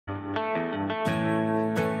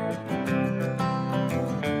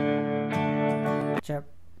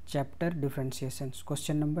Chapter Differentiations.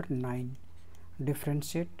 Question number 9.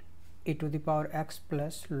 Differentiate e to the power x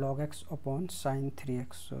plus log x upon sin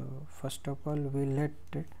 3x. So first of all we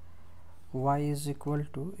let y is equal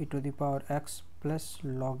to e to the power x plus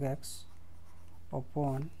log x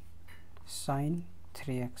upon sin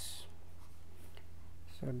 3x.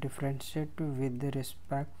 So differentiate with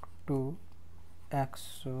respect to x.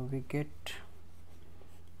 So we get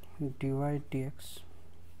dy dx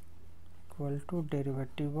equal to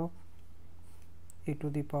derivative of e to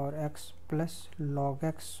the power x plus log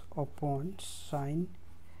x upon sin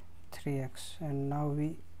 3x, and now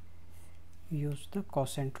we use the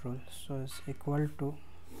quotient rule. So it's equal to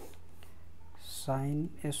sin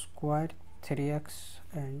square 3x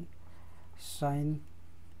and sin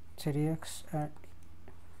 3x and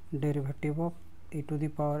derivative of e to the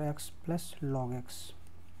power x plus log x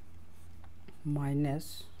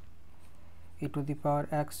minus e to the power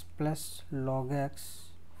x plus log x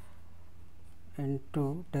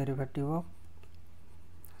into derivative of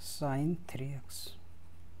sin 3x.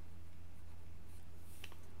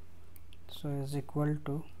 So is equal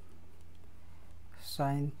to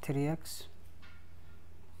sin 3x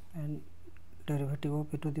and derivative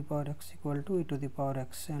of e to the power x equal to e to the power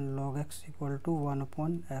x and log x equal to 1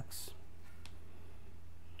 upon x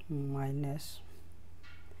minus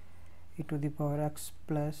e to the power x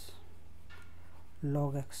plus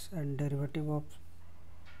log x and derivative of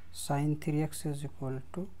sin 3x is equal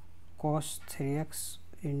to cos 3x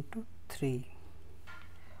into 3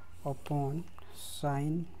 upon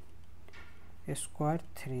sin square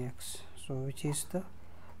 3x. So which is the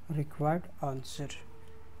required answer.